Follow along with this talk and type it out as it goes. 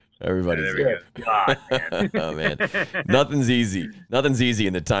Everybody's there we go. God, man. Oh, man. Nothing's easy. Nothing's easy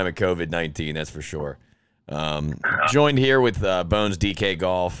in the time of COVID-19, that's for sure. Joined here with Bones DK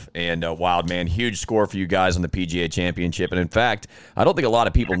Golf and Wildman. Huge score for you guys on the PGA Championship. And in fact, I don't think a lot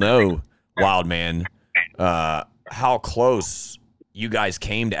of people know, Wildman, how close you guys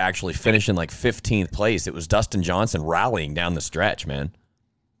came to actually finishing like 15th place. It was Dustin Johnson rallying down the stretch, man.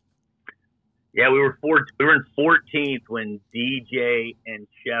 Yeah, we were in 14th when DJ and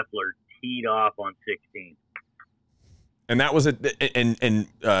Scheffler teed off on 16th. And that was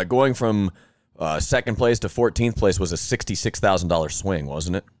going from second place to 14th place was a $66,000 swing,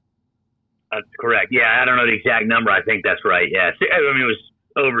 wasn't it? That's correct. Yeah, I don't know the exact number. I think that's right. Yeah, I mean it was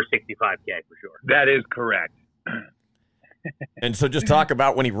over 65K for sure. That is correct. And so just talk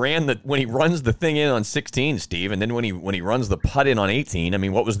about when he runs the thing in on 16, Steve, and then when he runs the putt in on 18. I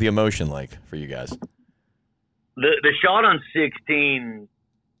mean, what was the emotion like for you guys? The shot on 16,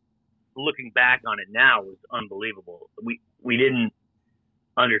 looking back on it now, was unbelievable. We didn't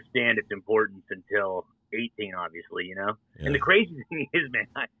understand its importance until 18, obviously, you know. Yeah. And the crazy thing is, man,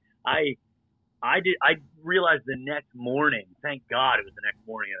 I realized the next morning. Thank God it was the next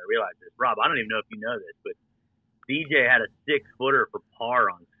morning that I realized this. Rob, I don't even know if you know this, but DJ had a 6-footer for par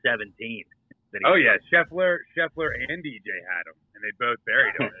on 17. Oh yeah, Scheffler and DJ had them, and they both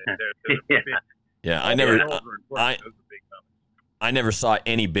buried them. Yeah, I never saw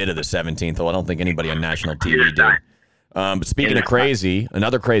any bit of the 17th, though I don't think anybody on national TV did. But speaking of crazy,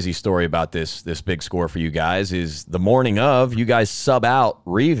 another crazy story about this big score for you guys is the morning of, you guys sub out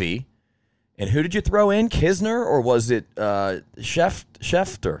Reavie. And who did you throw in? Kisner, or was it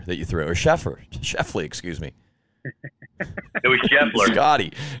Schefter that you threw? Or Scheffler, excuse me. It was Scheffler.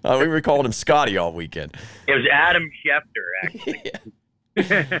 Scotty. We were calling him Scotty all weekend. It was Adam Schefter, actually.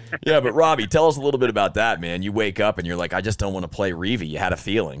 Yeah, but Robbie, tell us a little bit about that, man. You wake up and you're like, I just don't want to play Reavie. You had a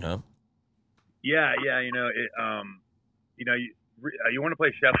feeling, huh? Yeah. You know, you want to play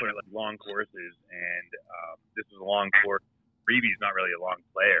Scheffler at like long courses, and this was a long course. Reavie's not really a long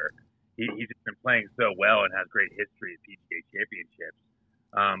player. He's just been playing so well and has great history at PGA Championships.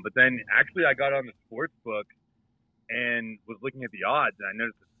 But then actually I got on the sports book and was looking at the odds, and I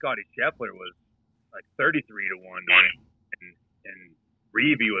noticed that Scotty Scheffler was like 33 to 1 to win, and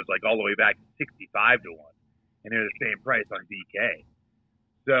Reavie was like all the way back to 65 to 1, and they're the same price on DK.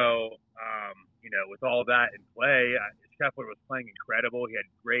 So, you know, with all that in play, Scheffler was playing incredible. He had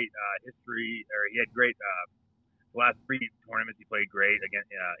great history, or he had great the last 3 tournaments. He played great again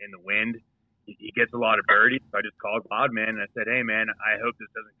in the wind. He gets a lot of birdies. So I just called Wildman and I said, "Hey, man, I hope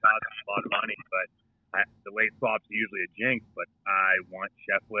this doesn't cost a lot of money, but the late flops are usually a jinx, but I want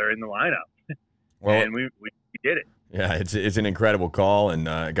Scheffler in the lineup." Well, and we did it. Yeah, it's an incredible call, and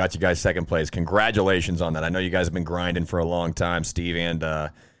got you guys second place. Congratulations on that. I know you guys have been grinding for a long time, Steve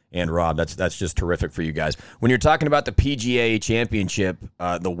and Rob. That's just terrific for you guys. When you're talking about the PGA Championship,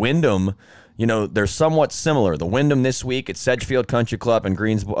 the Wyndham, you know, they're somewhat similar. The Wyndham this week at Sedgefield Country Club in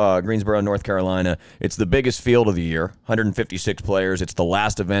Greensboro, North Carolina. It's the biggest field of the year, 156 players. It's the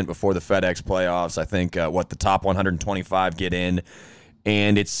last event before the FedEx playoffs. I think the top 125 get in.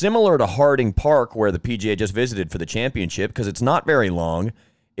 And it's similar to Harding Park, where the PGA just visited for the championship, because it's not very long.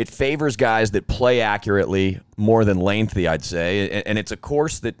 It favors guys that play accurately more than lengthy, I'd say. And it's a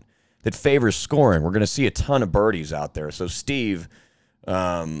course that favors scoring. We're going to see a ton of birdies out there. So, Steve,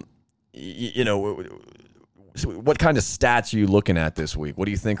 you know, what kind of stats are you looking at this week? What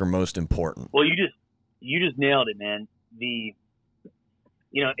do you think are most important? Well, you just nailed it, man. And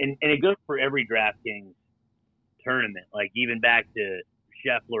it goes for every DraftKings tournament. Like even back to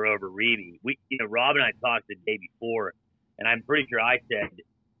Scheffler over Reavie. Rob and I talked the day before, and I'm pretty sure I said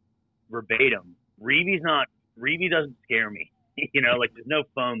verbatim, Reavie doesn't scare me. Like there's no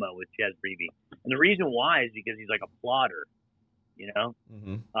FOMO with Ches Reavie, and the reason why is because he's like a plotter.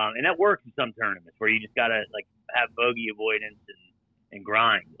 Mm-hmm. And that works in some tournaments where you just gotta like have bogey avoidance and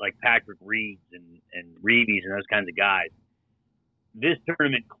grind, like Patrick Reeds and Reeves and those kinds of guys. This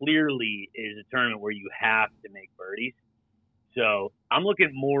tournament clearly is a tournament where you have to make birdies. So I'm looking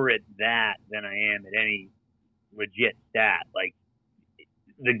more at that than I am at any legit stat. Like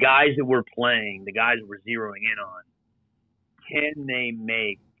the guys that we're playing, the guys that we're zeroing in on, can they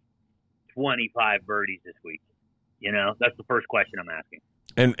make 25 birdies this week? That's the first question I'm asking.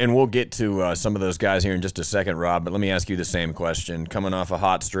 And we'll get to some of those guys here in just a second, Rob, but let me ask you the same question. Coming off a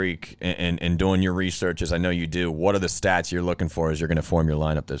hot streak and doing your research, as I know you do, what are the stats you're looking for as you're going to form your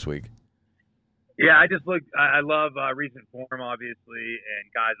lineup this week? Yeah, I love recent form, obviously,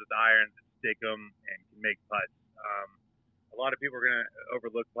 and guys with irons that stick them and can make putts. A lot of people are going to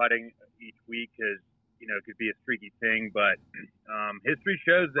overlook putting each week because, it could be a streaky thing, but history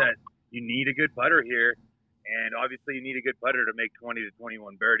shows that you need a good putter here, and obviously you need a good putter to make 20 to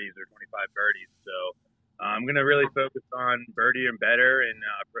 21 birdies or 25 birdies. So I'm going to really focus on birdie and better and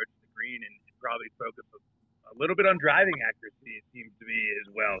approach the green, and probably focus a little bit on driving accuracy, it seems to be,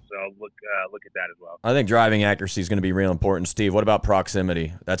 as well. So I'll look at that as well. I think driving accuracy is going to be real important. Steve, what about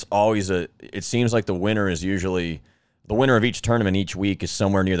proximity? That's always it seems like the winner is usually, the winner of each tournament each week is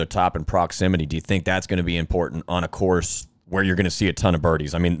somewhere near the top in proximity. Do you think that's going to be important on a course where you're going to see a ton of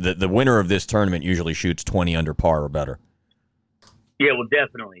birdies? I mean, the winner of this tournament usually shoots 20 under par or better. Yeah, well,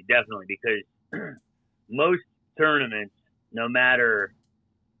 definitely, because most tournaments, no matter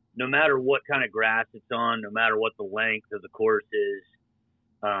what kind of grass it's on, no matter what the length of the course is,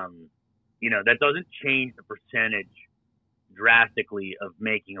 that doesn't change the percentage drastically of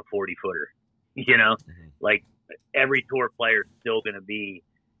making a 40-footer. Like every tour player is still going to be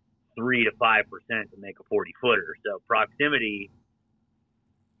 3 to 5% to make a 40-footer. So proximity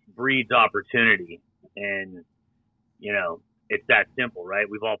breeds opportunity, and it's that simple, right?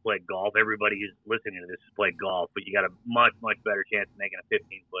 We've all played golf. Everybody who's listening to this has played golf, but you got a much, much better chance of making a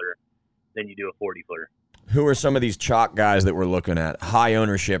 15-footer than you do a 40-footer. Who are some of these chalk guys that we're looking at? High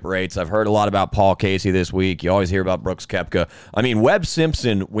ownership rates. I've heard a lot about Paul Casey this week. You always hear about Brooks Koepka. I mean, Webb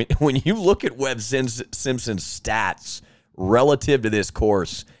Simpson, when you look at Webb Simpson's stats relative to this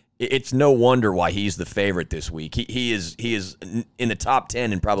course, it's no wonder why he's the favorite this week. He is in the top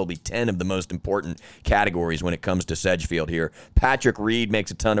 10 in probably 10 of the most important categories when it comes to Sedgefield here. Patrick Reed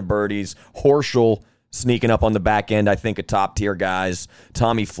makes a ton of birdies. Horschel sneaking up on the back end, I think, a top-tier guys.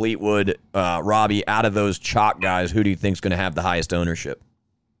 Tommy Fleetwood, Robbie, out of those chalk guys, who do you think is going to have the highest ownership?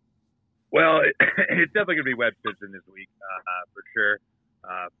 Well, it's definitely going to be Webb Simpson this week, for sure.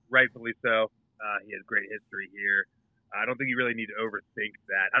 Rightfully so. He has great history here. I don't think you really need to overthink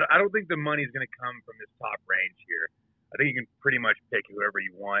that. I don't think the money's going to come from this top range here. I think you can pretty much pick whoever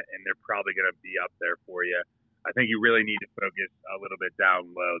you want, and they're probably going to be up there for you. I think you really need to focus a little bit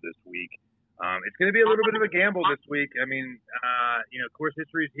down low this week. It's going to be a little bit of a gamble this week. I mean, course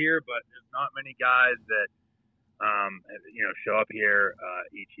history is here, but there's not many guys that, show up here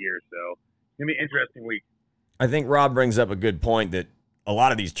each year. So it's going to be an interesting week. I think Rob brings up a good point that a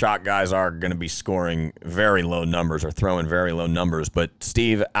lot of these chalk guys are going to be scoring very low numbers or throwing very low numbers. But,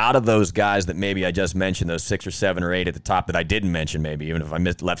 Steve, out of those guys that maybe I just mentioned, those 6 or 7 or 8 at the top that I didn't mention maybe, even if I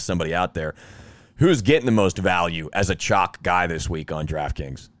left somebody out there, who's getting the most value as a chalk guy this week on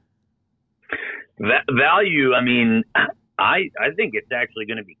DraftKings? Value, I mean, I think it's actually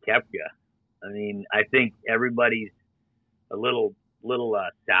going to be Koepka. I mean, I think everybody's a little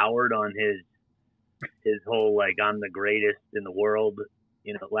soured on his whole, like, I'm the greatest in the world,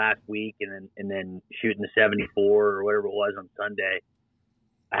 last week, and then shooting the 74 or whatever it was on Sunday.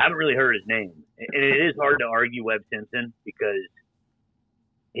 I haven't really heard his name, and it is hard to argue Webb Simpson because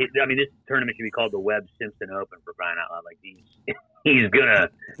this tournament should be called the Webb Simpson Open, for crying out loud. Like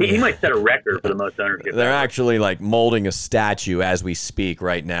he might set a record for the most ownership. They're actually like molding a statue as we speak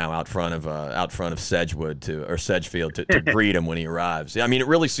right now out front of Sedgefield to greet him when he arrives. I mean, it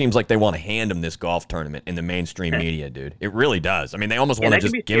really seems like they want to hand him this golf tournament in the mainstream media, dude. It really does. I mean, they almost want to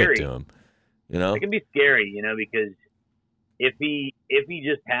just give it to him. It can be scary, because if he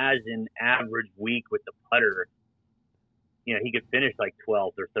just has an average week with the putter, he could finish like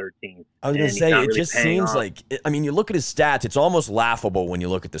 12th or 13th. I was going to say, it just seems like, you look at his stats, it's almost laughable when you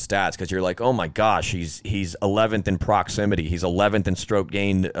look at the stats because you're like, oh my gosh, he's 11th in proximity. He's 11th in stroke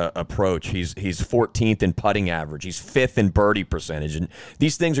gain approach. He's 14th in putting average. He's 5th in birdie percentage. And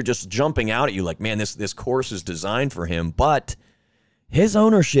these things are just jumping out at you like, man, this course is designed for him. But his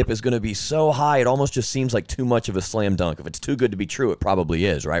ownership is going to be so high, it almost just seems like too much of a slam dunk. If it's too good to be true, it probably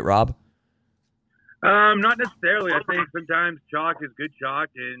is. Right, Rob? Not necessarily. I think sometimes chalk is good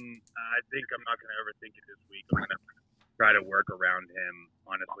chalk, and I think I'm not going to overthink it this week. I'm going to try to work around him,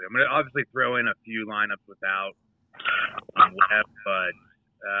 honestly. I'm going to obviously throw in a few lineups without Webb, but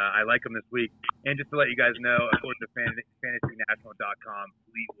I like him this week. And just to let you guys know, according to FantasyNational.com,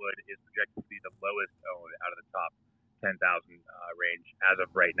 Fleetwood is projected to be the lowest owned out of the top 10,000 range as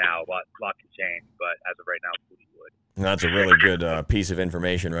of right now. A lot can change, but as of right now, Fleetwood. That's a really good piece of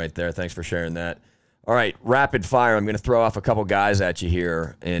information right there. Thanks for sharing that. All right, rapid fire. I'm going to throw off a couple guys at you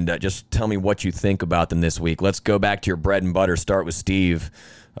here, and just tell me what you think about them this week. Let's go back to your bread and butter. Start with Steve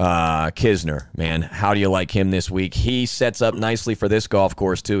Kisner. Man, how do you like him this week? He sets up nicely for this golf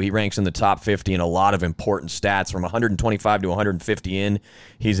course, too. He ranks in the top 50 in a lot of important stats. From 125 to 150 in,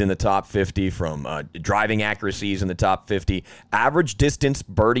 he's in the top 50. From driving accuracy, he's in the top 50. Average distance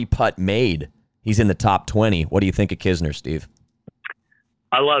birdie putt made, he's in the top 20. What do you think of Kisner, Steve?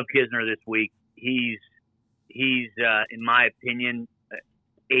 I love Kisner this week. He's he's in my opinion,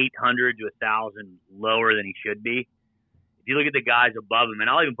 800 to 1,000 lower than he should be. If you look at the guys above him, and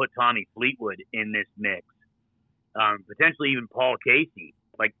I'll even put Tommy Fleetwood in this mix, potentially even Paul Casey.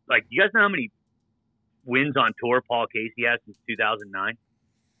 Like you guys know how many wins on tour Paul Casey has since 2009?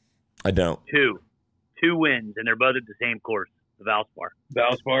 I don't. Two wins, and they're both at the same course, the Valspar.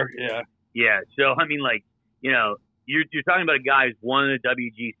 Valspar, yeah. Yeah, so I mean, like, you know, you're talking about a guy who's won the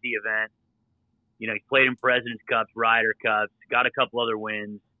WGC event. You know, he's played in President's Cups, Ryder Cups, got a couple other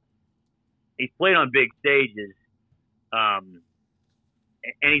wins. He's played on big stages, and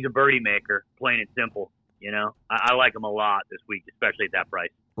he's a birdie maker, plain and simple. You know, I like him a lot this week, especially at that price.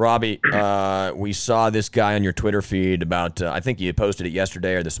 Robbie, we saw this guy on your Twitter feed about, I think you posted it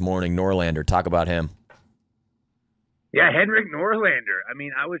yesterday or this morning, Norlander. Talk about him. Yeah, Henrik Norlander. I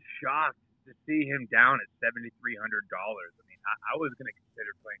mean, I was shocked to see him down at $7,300. I mean, I was going to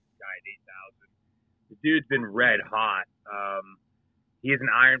consider playing this guy at $8,000. The dude's been red hot. He is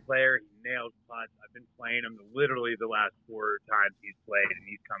an iron player. He nails putts. I've been playing him literally the last 4 times he's played, and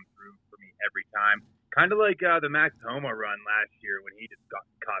he's come through for me every time. Kind of like the Max Homa run last year when he just got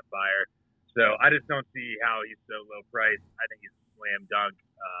caught fire. So I just don't see how he's so low priced. I think he's a slam dunk.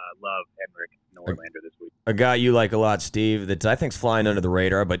 Love Henrik Norlander this week. A guy you like a lot, Steve, that I think's flying under the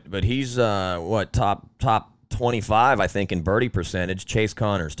radar, but he's top 25, I think, in birdie percentage. Chase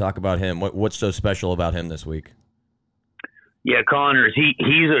Connors. Talk about him. What's so special about him this week? Yeah, Connors.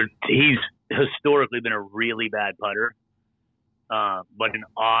 He's historically been a really bad putter, but an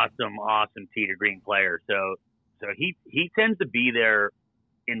awesome tee to green player. So he tends to be there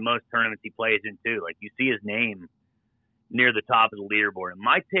in most tournaments he plays in too. Like, you see his name near the top of the leaderboard. And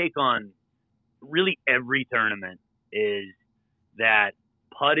my take on really every tournament is that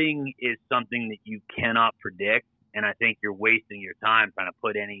putting is something that you cannot predict, and I think you're wasting your time trying to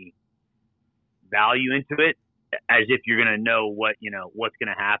put any value into it as if you're going to know what's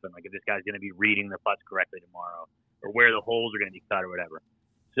going to happen. Like, if this guy's going to be reading the putts correctly tomorrow, or where the holes are going to be cut or whatever.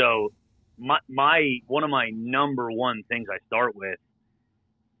 So one of my number one things I start with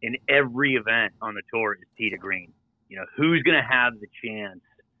in every event on the tour is tee to green. You know, who's going to have the chance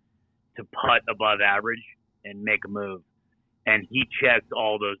to putt above average and make a move? And he checked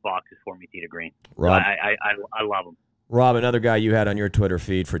all those boxes for me, tee to green. Rob, so I love him. Rob, another guy you had on your Twitter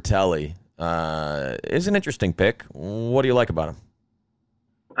feed for Telly, is an interesting pick. What do you like about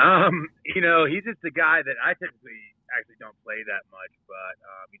him? You know, he's just a guy that I typically actually don't play that much,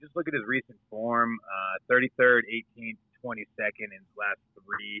 but you just look at his recent form, 33rd, 18th, 22nd in his last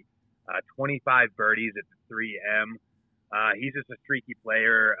 3, 25 birdies at the 3M. He's just a streaky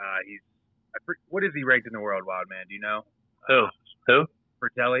player. What is he ranked in the world, Wild Man? Do you know? Who?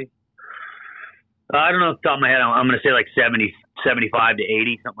 Fratelli? I don't know off the top of my head. I'm going to say like 70, 75 to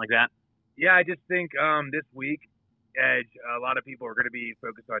 80, something like that. Yeah, I just think this week, Edge, a lot of people are going to be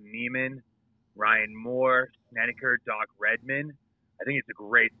focused on Neiman, Ryan Moore, Snedeker, Doc Redman. I think it's a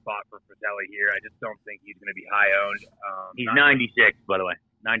great spot for Fratelli here. I just don't think he's going to be high owned. He's 96, by the way.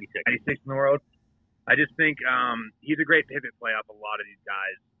 96 in the world. I just think he's a great pivot play off a lot of these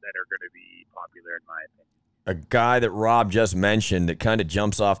guys that are going to be popular, in my opinion. A guy that Rob just mentioned that kind of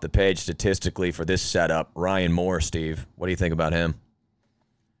jumps off the page statistically for this setup, Ryan Moore, Steve. What do you think about him?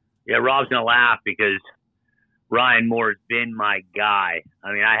 Yeah, Rob's going to laugh because Ryan Moore's been my guy.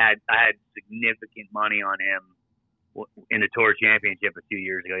 I mean, I had significant money on him in the Tour Championship a few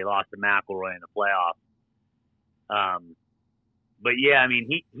years ago. He lost to McIlroy in the playoff. But yeah, I mean,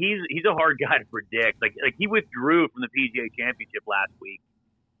 he's a hard guy to predict. Like he withdrew from the PGA Championship last week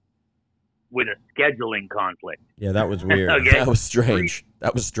with a scheduling conflict. Yeah, that was weird. Okay? That was strange.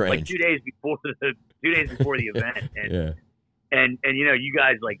 Like 2 days before the event. And, yeah. And you know, you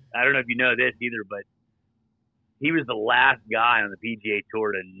guys, like, I don't know if you know this either, but he was the last guy on the PGA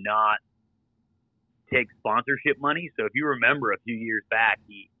Tour to not take sponsorship money. So if you remember a few years back,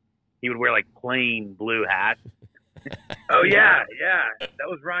 he would wear like plain blue hats. Oh yeah. That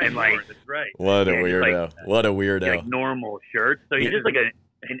was Ryan Moore. That's right. What a weirdo. What a weirdo. Like normal shirts. So he's just like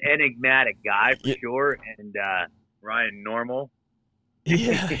an enigmatic guy for sure. And Ryan Normal.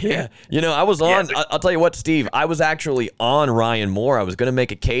 Yeah. You know, I was on, I'll tell you what, Steve, I was actually on Ryan Moore. I was going to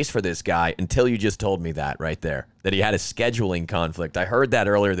make a case for this guy until you just told me that right there, that he had a scheduling conflict. I heard that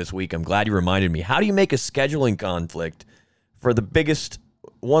earlier this week. I'm glad you reminded me. How do you make a scheduling conflict for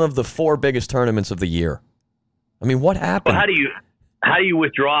one of the 4 biggest tournaments of the year? I mean, what happened? Well, how do you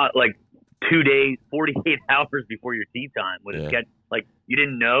withdraw like 2 days, 48 hours before your tee time with a schedule? Like, you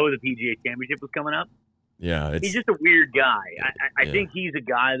didn't know the PGA Championship was coming up? Yeah, he's just a weird guy. I think he's a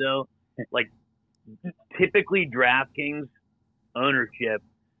guy, though, like typically DraftKings ownership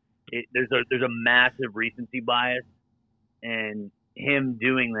There's a massive recency bias, and him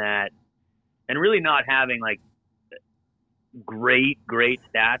doing that, and really not having like great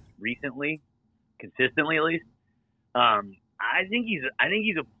stats recently, consistently at least. I think he's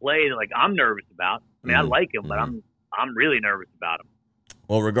a play that, like, I'm nervous about. I mean, I like him, but I'm really nervous about him.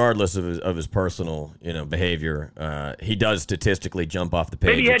 Well, regardless of his personal, behavior, he does statistically jump off the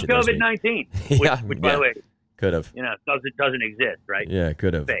page. Maybe he had COVID-19, which by the way, could have. Doesn't exist, right? Yeah,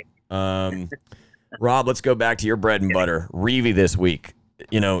 could have. Rob, let's go back to your bread and butter. Reeve this week.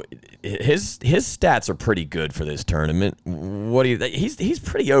 His stats are pretty good for this tournament. What do you think? He's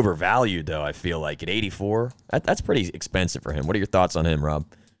pretty overvalued, though, I feel like, at 84. That's pretty expensive for him. What are your thoughts on him, Rob?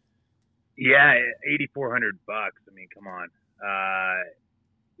 Yeah, $8,400. I mean, come on.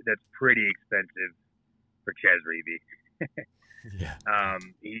 That's pretty expensive for Ches Reeve. Yeah.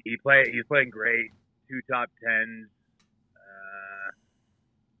 He's playing great. 2 top 10s.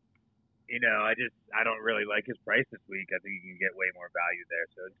 I don't really like his price this week. I think you can get way more value there.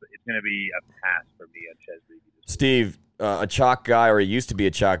 So it's going to be a pass for me on Ches Reeve. Steve, a chalk guy, or he used to be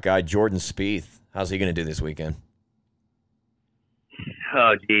a chalk guy, Jordan Spieth. How's he going to do this weekend?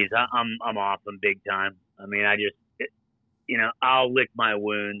 Oh, geez, I'm off him big time. I mean, I'll lick my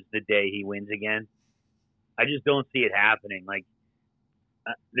wounds the day he wins again. I just don't see it happening. Like,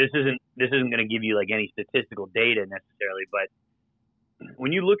 this isn't going to give you like any statistical data necessarily, but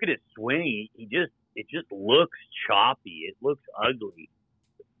when you look at his swing, it just looks choppy. It looks ugly.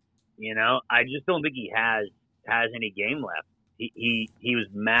 I just don't think he has any game left. He was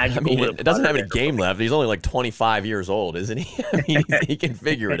magical. I mean, it doesn't have any game left. He's only like 25 years old, isn't he? I mean, he can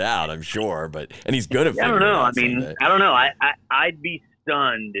figure it out, I'm sure, and he's going to figure it out. I don't know. I'd be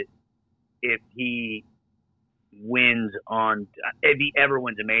stunned if he wins if he ever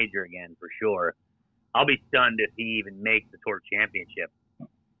wins a major again, for sure. I'll be stunned if he even makes the Tour Championship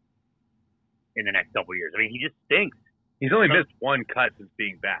in the next couple of years. I mean, he just stinks. He's only missed one cut since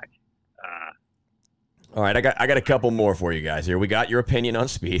being back. All right, I got a couple more for you guys here. We got your opinion on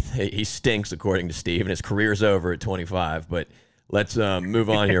Spieth. He stinks, according to Steve, and his career's over at 25. But let's move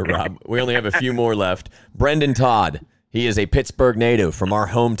on here, Rob. We only have a few more left. Brendan Todd. He is a Pittsburgh native from our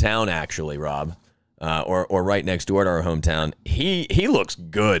hometown, actually, Rob. Or right next door to our hometown. He looks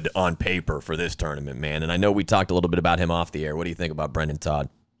good on paper for this tournament, man. And I know we talked a little bit about him off the air. What do you think about Brendan Todd?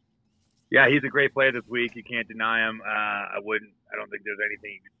 Yeah, he's a great player this week. You can't deny him. I don't think there's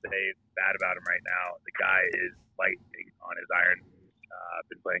anything you can say bad about him right now. The guy is lightning on his irons.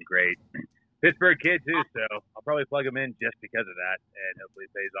 Been playing great. Pittsburgh kid too, so I'll probably plug him in just because of that, and hopefully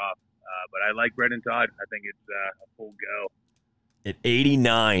it pays off. But I like Brendan Todd. I think it's a full go. At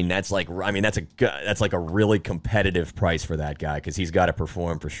 89, that's like a really competitive price for that guy, because he's got to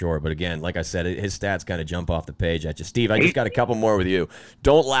perform for sure. But again, like I said, his stats kind of jump off the page at you. Steve, I just got a couple more with you.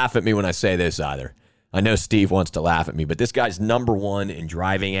 Don't laugh at me when I say this either. I know Steve wants to laugh at me, but this guy's number 1 in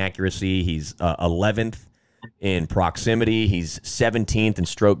driving accuracy. He's 11th in proximity. He's 17th in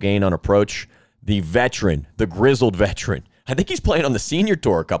stroke gain on approach. The veteran, the grizzled veteran. I think he's playing on the senior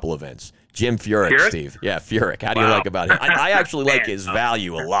tour a couple events. Jim Furyk, Steve. Yeah, Furyk. How do you like about him? I actually like his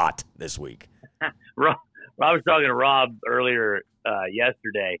value a lot this week. Rob was talking to Rob earlier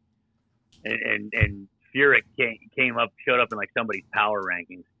yesterday, and Furyk showed up in like somebody's power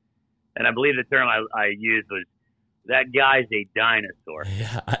rankings, and I believe the term I used was, that guy's a dinosaur.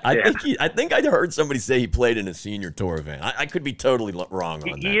 Yeah, I think I heard somebody say he played in a senior tour event. I could be totally wrong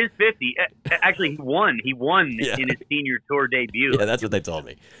on that. He is 50. Actually, he won in his senior tour debut. Yeah, that's what they told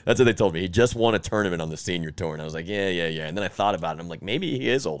me. He just won a tournament on the senior tour, and I was like, yeah. And then I thought about it. I'm like, maybe he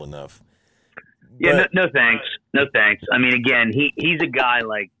is old enough. Yeah, no thanks. No thanks. I mean, again, he's a guy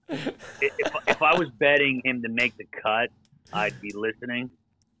like, if I was betting him to make the cut, I'd be listening.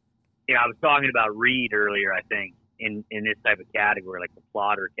 I was talking about Reed earlier, I think. In this type of category, like the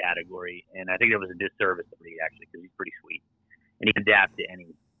plotter category, and I think that was a disservice to Reed, actually, because he's pretty sweet and he can adapt to any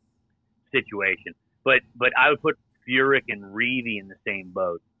situation. But I would put Furyk and Reeve in the same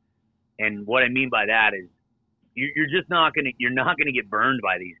boat, and what I mean by that is you're not gonna get burned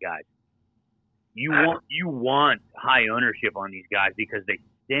by these guys. You want high ownership on these guys because they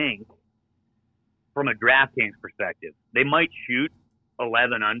stink from a DraftKings perspective. They might shoot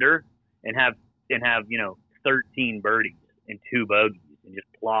 11 under and have 13 birdies and 2 bogeys and just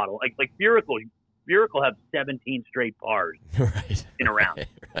plot like Furyk will have 17 straight pars in a round.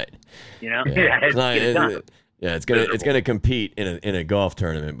 Right. It's gonna compete in a golf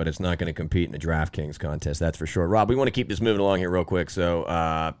tournament, but it's not gonna compete in a DraftKings contest. That's for sure. Rob, we want to keep this moving along here real quick,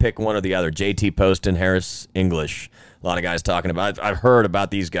 so pick one or the other. JT Poston, Harris English. A lot of guys talking about it. I've heard about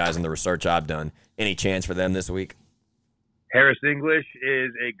these guys in the research I've done. Any chance for them this week? Harris English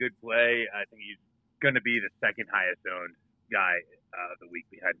is a good play. I think he's going to be the second highest owned guy of the week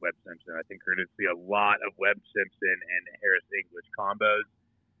behind Webb Simpson. I think we're going to see a lot of Webb Simpson and Harris English combos,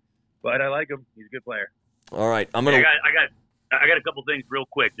 but I like him. He's a good player. All right, I got a couple things real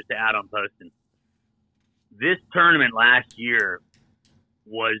quick just to add on Poston. This tournament last year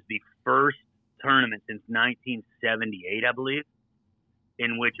was the first tournament since 1978, I believe,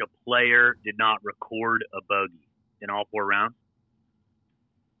 in which a player did not record a bogey in all 4 rounds,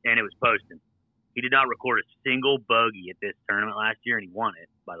 and it was Poston. He did not record a single bogey at this tournament last year, and he won it,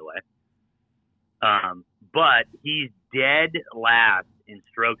 by the way. But he's dead last in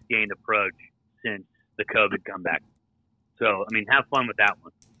strokes gained approach since the COVID comeback. So, I mean, have fun with that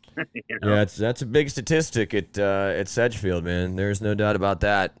one. You know? Yeah, that's a big statistic at Sedgefield, man. There's no doubt about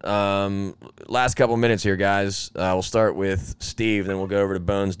that. Last couple minutes here, guys. We'll start with Steve, then we'll go over to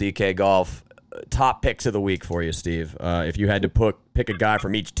Bones DK Golf. Top picks of the week for you, Steve. If you had to pick a guy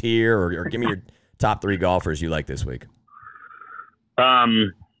from each tier, or give me your top 3 golfers you like this week. My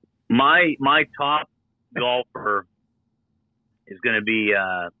top golfer is going to be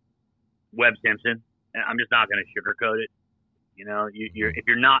Webb Simpson. I'm just not going to sugarcoat it. You know, if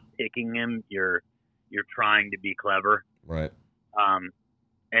you're not picking him, you're trying to be clever. Right.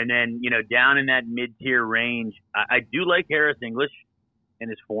 And then, you know, down in that mid-tier range, I do like Harris English in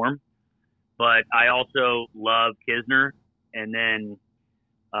his form, but I also love Kisner. And then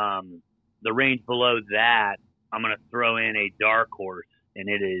the range below that, I'm going to throw in a dark horse, and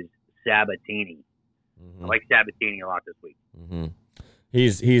it is Sabatini. I like Sabatini a lot this week. Mm-hmm.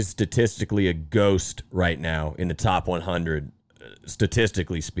 He's statistically a ghost right now in the top 100,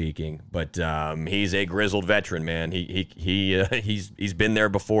 statistically speaking. But he's a grizzled veteran, man. He's been there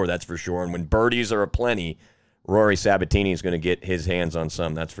before, that's for sure. And when birdies are aplenty, Rory Sabatini is going to get his hands on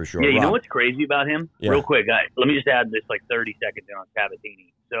some, that's for sure. Yeah, you know what's crazy about him? Yeah. Real quick, let me just add this 30 seconds in on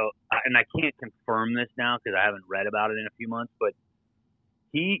Sabatini. So, and I can't confirm this now because I haven't read about it in a few months, but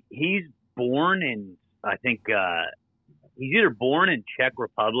he's born in, I think, he's either born in Czech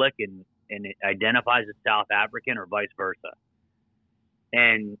Republic and it identifies as South African or vice versa.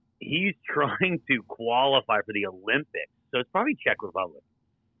 And he's trying to qualify for the Olympics. So it's probably Czech Republic.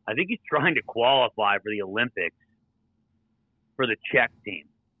 I think he's trying to qualify for the Olympics for the Czech team.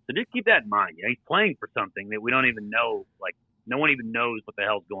 So just keep that in mind. You know, he's playing for something that we don't even know. Like, no one even knows what the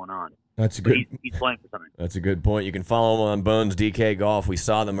hell's going on. That's a good. He's playing for something. That's a good point. You can follow him on Bones DK Golf. We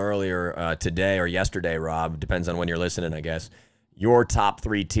saw them earlier today or yesterday, Rob. Depends on when you're listening, I guess. Your top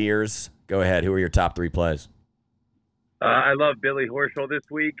 3 tiers. Go ahead. Who are your top 3 plays? I love Billy Horschel this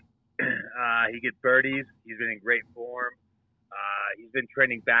week. He gets birdies. He's been in great form. He's been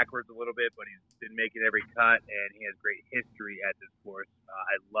trending backwards a little bit, but he's been making every cut, and he has great history at this course.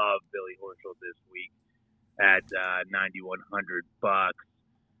 I love Billy Horschel this week at $9,100.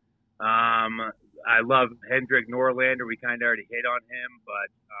 I love Hendrik Norlander. We kind of already hit on him,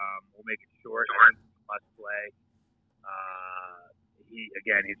 but we'll make it short. Must play. He's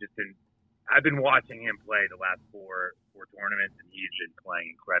just been. I've been watching him play the last four tournaments, and he's been playing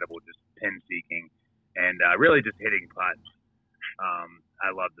incredible, just pin seeking, and really just hitting putts. I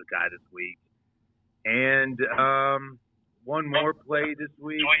love the guy this week. And one more play this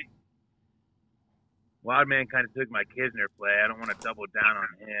week. Wildman kind of took my Kisner play. I don't want to double down on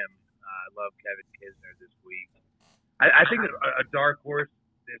him. I love Kevin Kisner this week. I think a dark horse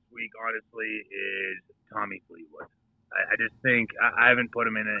this week, honestly, is Tommy Fleetwood. I just think I haven't put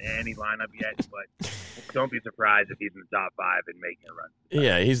him in any lineup yet, but don't be surprised if he's in the top 5 and making a run.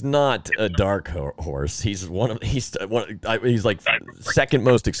 Yeah, he's not a dark horse. He's he's like second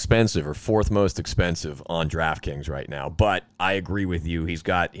most expensive or fourth most expensive on DraftKings right now. But I agree with you. He's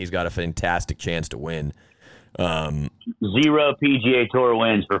got a fantastic chance to win. 0 PGA Tour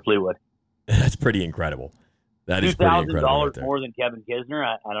wins for Fleetwood. That's pretty incredible. That is pretty incredible. $2,000 more than Kevin Kisner.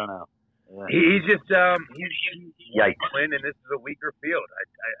 I don't know. Yeah. He's just he's win, and this is a weaker field.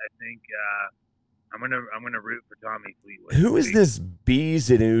 I think I'm gonna root for Tommy Fleetwood. Who is this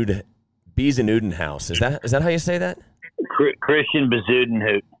Bezuidenhouse? Is that how you say that? Christian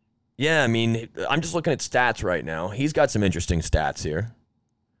Bezuidenhout. Yeah, I mean, I'm just looking at stats right now. He's got some interesting stats here.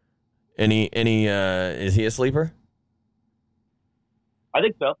 Any is he a sleeper? I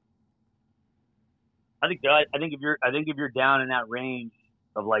think so. I think if you're down in that range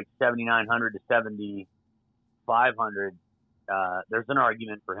of like 7,900 to 7,500, there's an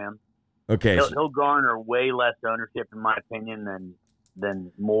argument for him. Okay, he'll garner way less ownership, in my opinion,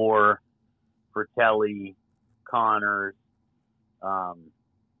 than Moore, Fratelli, Connors, and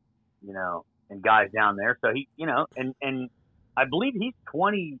guys down there. So he, and I believe he's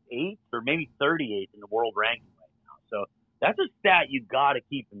 28th or maybe 38th in the world ranking right now. So That's a stat you got to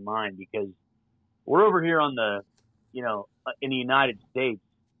keep in mind because we're over here on the, in the United States,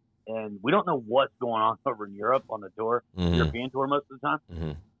 and we don't know what's going on over in Europe on the tour, European tour most of the time.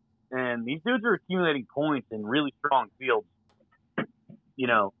 Mm-hmm. And these dudes are accumulating points in really strong fields,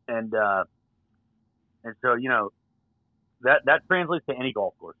 and so, that translates to any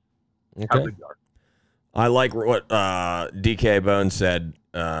golf course. Okay. How good you are. I like what DK Bones said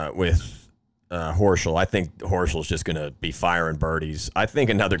with Horschel. I think Horschel's just going to be firing birdies. I think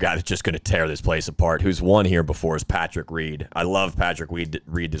another guy that's just going to tear this place apart, who's won here before, is Patrick Reed. I love Patrick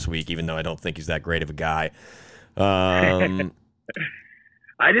Reed this week, even though I don't think he's that great of a guy. I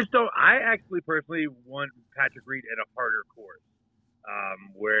actually personally want Patrick Reed at a harder course.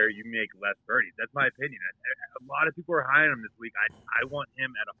 Where you make less birdies. That's my opinion. A lot of people are high on him this week. I want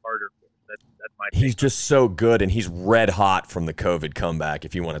him at a harder course. That's my opinion. He's just so good, and he's red hot from the COVID comeback,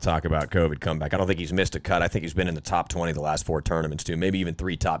 if you want to talk about COVID comeback. I don't think he's missed a cut. I think he's been in the top 20 the last 4 tournaments, too. Maybe even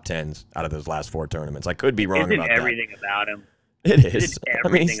 3 top 10s out of those last 4 tournaments. I could be wrong about that. Isn't everything about him? It is. I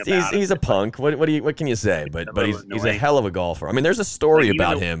mean, he's a punk. What can you say? But he's a hell of a golfer. I mean, there's a story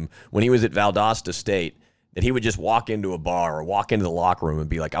about him when he was at Valdosta State, that he would just walk into a bar or walk into the locker room and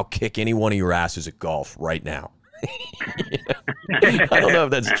be like, I'll kick any one of your asses at golf right now. I don't know if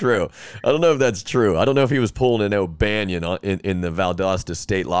that's true. I don't know if he was pulling an O'Banion in the Valdosta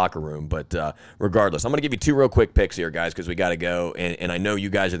State locker room, but regardless, I'm going to give you 2 real quick picks here, guys, because we got to go, and I know you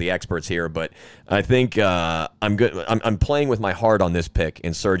guys are the experts here, but I think I'm good. I'm playing with my heart on this pick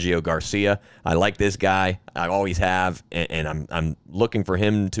in Sergio Garcia. I like this guy. I always have, and I'm looking for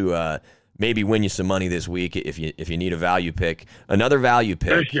him to maybe win you some money this week if you need a value pick. Another value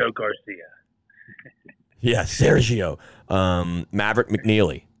pick. Sergio Garcia. Yeah, Sergio. Maverick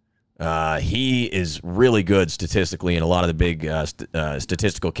McNeely. He is really good statistically in a lot of the big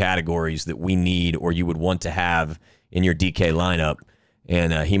statistical categories that we need or you would want to have in your DK lineup,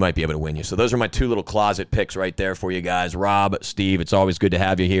 and he might be able to win you. So those are my 2 little closet picks right there for you guys. Rob, Steve, it's always good to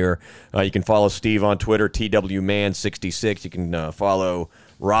have you here. You can follow Steve on Twitter, TWMan66. You can follow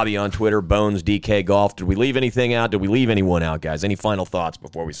Robbie on Twitter, BonesDKGolf. Did we leave anything out? Did we leave anyone out, guys? Any final thoughts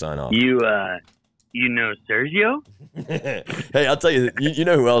before we sign off? You know Sergio? Hey, I'll tell you, you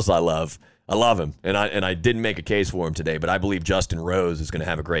know who else I love? I love him, and I didn't make a case for him today, but I believe Justin Rose is going to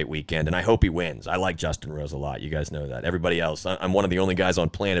have a great weekend, and I hope he wins. I like Justin Rose a lot. You guys know that. Everybody else, I'm one of the only guys on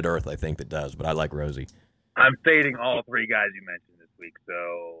planet Earth, I think, that does, but I like Rosie. I'm fading all 3 guys you mentioned this week,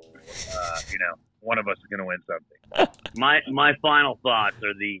 so, one of us is going to win something. My final thoughts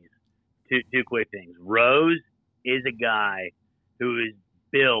are these. Two quick things. Rose is a guy who is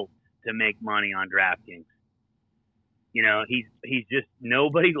built to make money on DraftKings. He's just,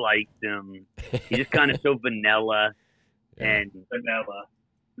 nobody likes him. He's just kind of so vanilla, and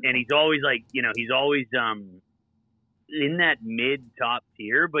he's always like, he's always in that mid top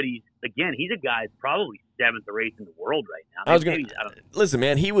tier, but he's a guy that's probably 7th or 8th in the world right now. Listen,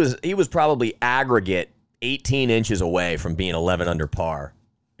 man, he was probably aggregate 18 inches away from being 11 under par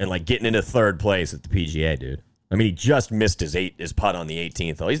and like getting into 3rd place at the PGA, dude. I mean, he just missed his putt on the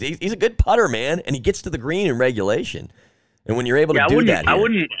 18th hole. He's a good putter, man, and he gets to the green in regulation. And when you're able to do that, I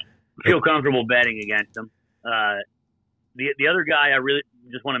wouldn't feel comfortable betting against him. The other guy I really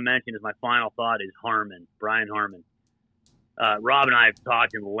just want to mention as my final thought is Brian Harmon. Rob and I have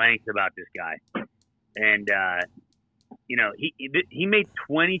talked in length about this guy, and he made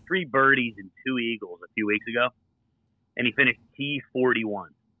 23 birdies and 2 eagles a few weeks ago, and he finished T41.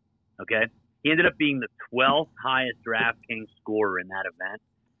 Okay. He ended up being the 12th highest DraftKings scorer in that event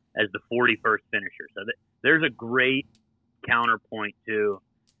as the 41st finisher. So there's a great counterpoint to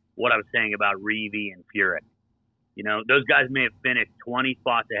what I was saying about Reevy and Furyk. Those guys may have finished 20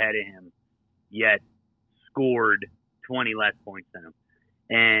 spots ahead of him, yet scored 20 less points than him.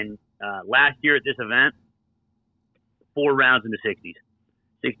 And last year at this event, 4 rounds in the 60s.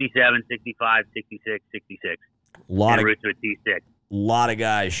 67, 65, 66, 66. Route to a T6. A lot of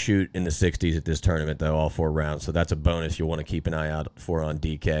guys shoot in the 60s at this tournament, though, all 4 rounds. So that's a bonus you'll want to keep an eye out for on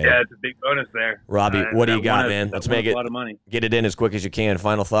DK. Yeah, it's a big bonus there. Robbie, what do you got, man? Let's make it. A lot of money. Get it in as quick as you can.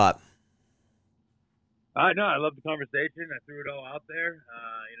 Final thought. No, I love the conversation. I threw it all out there.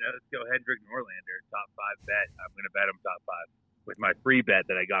 Let's go Hendrick Norlander, top 5 bet. I'm going to bet him top 5 with my free bet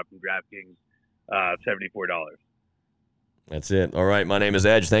that I got from DraftKings, $74. That's it. All right, my name is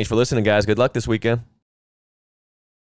Edge. Thanks for listening, guys. Good luck this weekend.